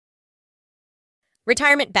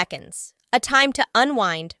Retirement beckons, a time to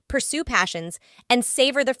unwind, pursue passions, and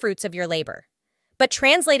savor the fruits of your labor. But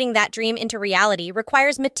translating that dream into reality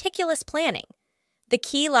requires meticulous planning. The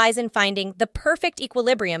key lies in finding the perfect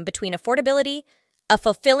equilibrium between affordability, a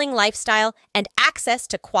fulfilling lifestyle, and access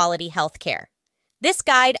to quality health care. This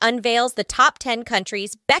guide unveils the top 10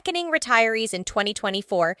 countries beckoning retirees in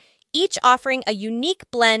 2024, each offering a unique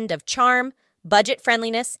blend of charm, budget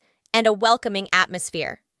friendliness, and a welcoming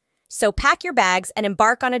atmosphere. So pack your bags and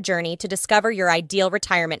embark on a journey to discover your ideal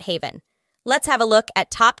retirement haven. Let's have a look at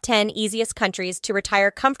top 10 easiest countries to retire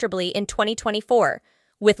comfortably in 2024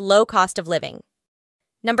 with low cost of living.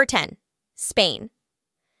 Number 10, Spain.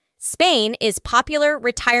 Spain is a popular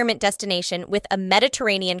retirement destination with a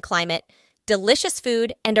Mediterranean climate, delicious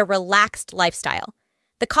food, and a relaxed lifestyle.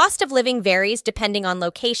 The cost of living varies depending on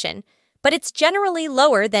location, but it's generally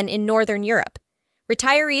lower than in Northern Europe.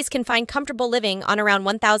 Retirees can find comfortable living on around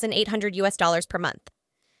 $1,800 per month.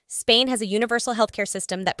 Spain has a universal healthcare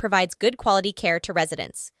system that provides good quality care to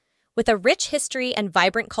residents. With a rich history and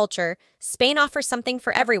vibrant culture, Spain offers something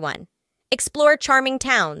for everyone. Explore charming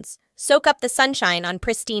towns, soak up the sunshine on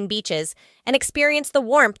pristine beaches, and experience the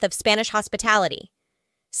warmth of Spanish hospitality.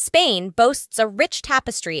 Spain boasts a rich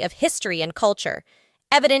tapestry of history and culture,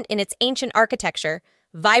 evident in its ancient architecture,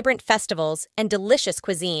 vibrant festivals, and delicious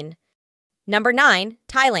cuisine. Number 9,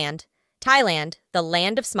 Thailand. Thailand, the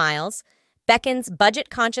land of smiles, beckons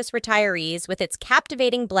budget-conscious retirees with its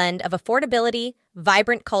captivating blend of affordability,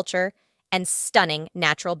 vibrant culture, and stunning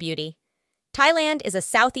natural beauty. Thailand is a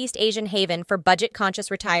Southeast Asian haven for budget-conscious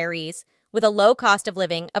retirees with a low cost of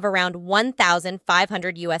living of around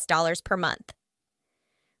 $1,500 per month.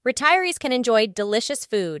 Retirees can enjoy delicious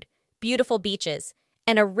food, beautiful beaches,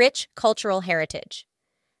 and a rich cultural heritage.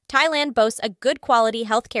 Thailand boasts a good quality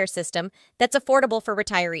healthcare system that's affordable for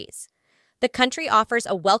retirees. The country offers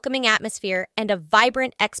a welcoming atmosphere and a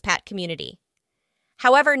vibrant expat community.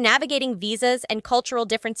 However, navigating visas and cultural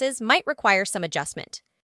differences might require some adjustment.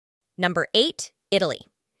 Number 8, Italy.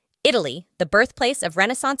 Italy, the birthplace of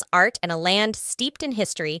Renaissance art and a land steeped in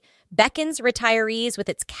history, beckons retirees with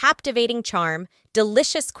its captivating charm,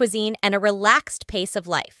 delicious cuisine, and a relaxed pace of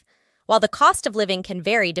life. While the cost of living can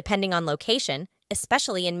vary depending on location,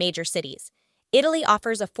 especially in major cities, Italy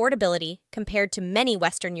offers affordability compared to many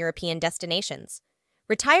Western European destinations.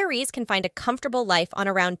 Retirees can find a comfortable life on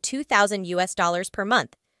around $2,000 per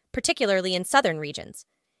month, particularly in southern regions.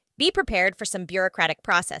 Be prepared for some bureaucratic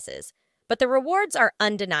processes, but the rewards are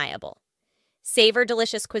undeniable. Savor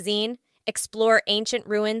delicious cuisine, explore ancient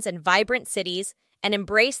ruins and vibrant cities, and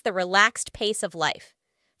embrace the relaxed pace of life.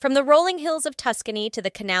 From the rolling hills of Tuscany to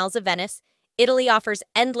the canals of Venice, Italy offers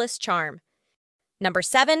endless charm. Number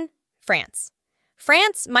 7, France.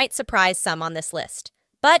 France might surprise some on this list,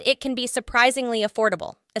 but it can be surprisingly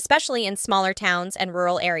affordable, especially in smaller towns and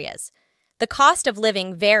rural areas. The cost of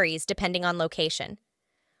living varies depending on location.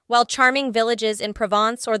 While charming villages in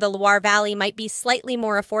Provence or the Loire Valley might be slightly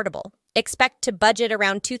more affordable, expect to budget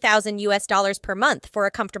around $2,000 per month for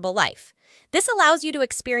a comfortable life. This allows you to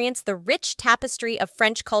experience the rich tapestry of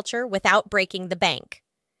French culture without breaking the bank.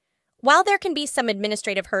 While there can be some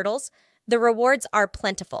administrative hurdles, the rewards are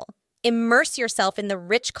plentiful. Immerse yourself in the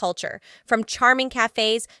rich culture, from charming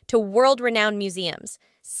cafes to world-renowned museums.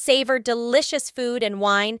 Savor delicious food and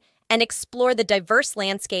wine, and explore the diverse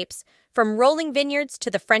landscapes from rolling vineyards to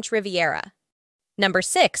the French Riviera. Number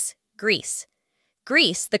 6, Greece.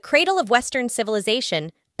 Greece, the cradle of Western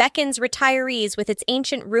civilization, beckons retirees with its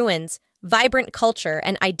ancient ruins, vibrant culture,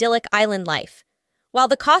 and idyllic island life. While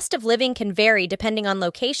the cost of living can vary depending on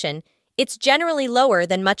location, it's generally lower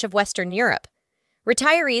than much of Western Europe.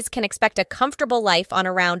 Retirees can expect a comfortable life on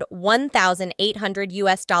around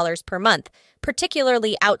 $1,800 per month,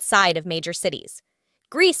 particularly outside of major cities.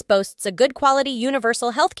 Greece boasts a good quality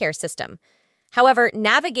universal healthcare system. However,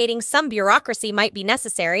 navigating some bureaucracy might be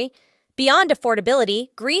necessary. Beyond affordability,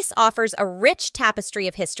 Greece offers a rich tapestry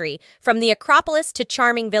of history, from the Acropolis to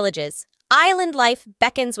charming villages. Island life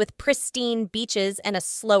beckons with pristine beaches and a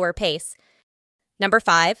slower pace. Number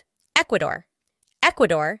 5, Ecuador.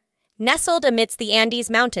 Ecuador, nestled amidst the Andes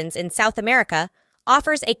Mountains in South America,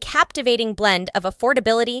 offers a captivating blend of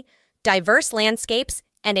affordability, diverse landscapes,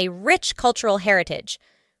 and a rich cultural heritage.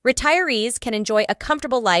 Retirees can enjoy a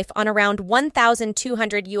comfortable life on around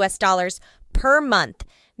 $1,200 per month,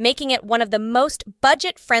 making it one of the most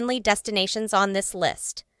budget-friendly destinations on this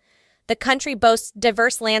list. The country boasts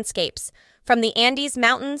diverse landscapes, from the Andes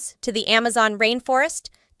Mountains to the Amazon rainforest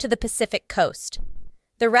to the Pacific coast.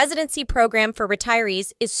 The residency program for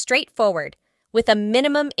retirees is straightforward, with a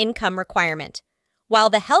minimum income requirement.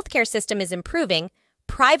 While the healthcare system is improving,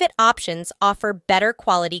 private options offer better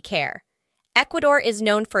quality care. Ecuador is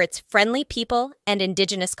known for its friendly people and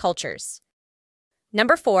indigenous cultures.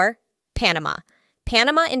 Number 4, Panama.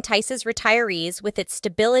 Panama entices retirees with its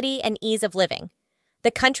stability and ease of living.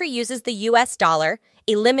 The country uses the US dollar,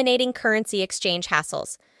 eliminating currency exchange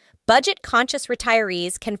hassles. Budget-conscious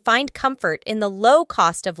retirees can find comfort in the low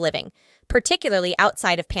cost of living, particularly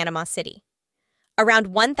outside of Panama City. Around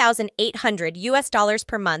 $1,800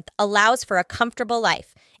 per month allows for a comfortable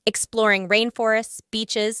life, exploring rainforests,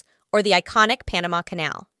 beaches, or the iconic Panama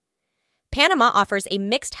Canal. Panama offers a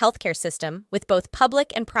mixed healthcare system with both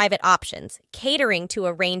public and private options, catering to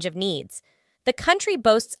a range of needs. The country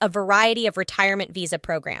boasts a variety of retirement visa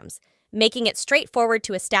programs, making it straightforward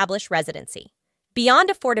to establish residency. Beyond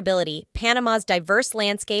affordability, Panama's diverse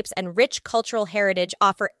landscapes and rich cultural heritage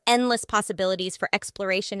offer endless possibilities for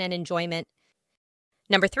exploration and enjoyment.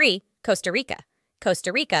 Number 3, Costa Rica.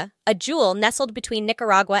 Costa Rica, a jewel nestled between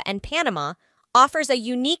Nicaragua and Panama, offers a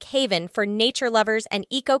unique haven for nature lovers and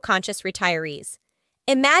eco-conscious retirees.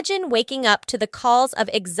 Imagine waking up to the calls of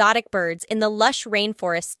exotic birds in the lush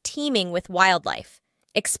rainforests teeming with wildlife.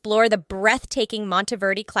 Explore the breathtaking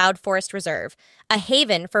Monteverde Cloud Forest Reserve, a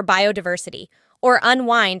haven for biodiversity, or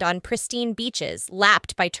unwind on pristine beaches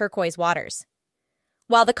lapped by turquoise waters.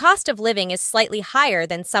 While the cost of living is slightly higher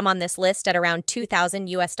than some on this list at around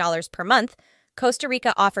 $2,000 per month, Costa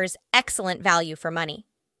Rica offers excellent value for money.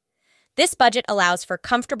 This budget allows for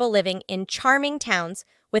comfortable living in charming towns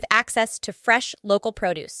with access to fresh local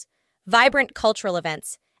produce, vibrant cultural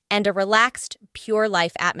events, and a relaxed, pure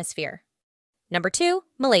life atmosphere. Number 2,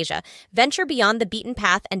 Malaysia. Venture beyond the beaten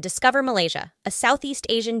path and discover Malaysia, a Southeast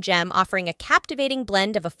Asian gem offering a captivating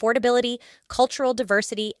blend of affordability, cultural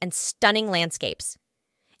diversity, and stunning landscapes.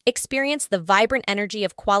 Experience the vibrant energy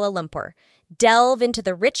of Kuala Lumpur, delve into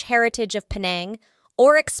the rich heritage of Penang,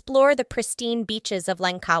 or explore the pristine beaches of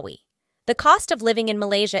Langkawi. The cost of living in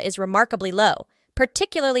Malaysia is remarkably low,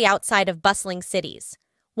 particularly outside of bustling cities.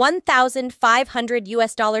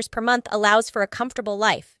 $1,500 per month allows for a comfortable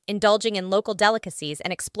life, indulging in local delicacies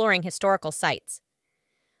and exploring historical sites.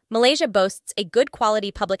 Malaysia boasts a good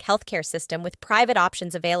quality public healthcare system with private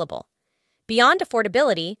options available. Beyond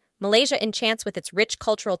affordability, Malaysia enchants with its rich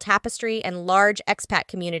cultural tapestry and large expat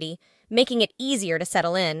community, making it easier to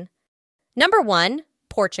settle in. Number 1,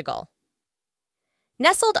 Portugal.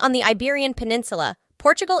 Nestled on the Iberian Peninsula,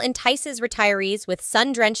 Portugal entices retirees with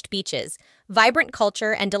sun-drenched beaches, vibrant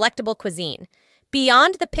culture, and delectable cuisine.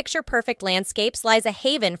 Beyond the picture-perfect landscapes lies a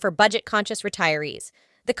haven for budget-conscious retirees.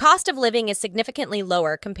 The cost of living is significantly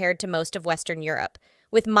lower compared to most of Western Europe.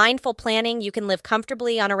 With mindful planning, you can live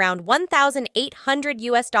comfortably on around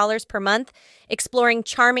 $1,800 per month, exploring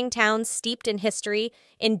charming towns steeped in history,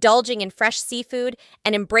 indulging in fresh seafood,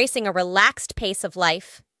 and embracing a relaxed pace of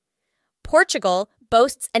life. Portugal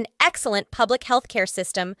boasts an excellent public healthcare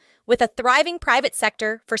system with a thriving private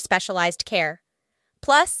sector for specialized care.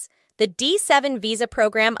 Plus, the D7 visa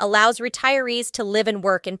program allows retirees to live and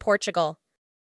work in Portugal.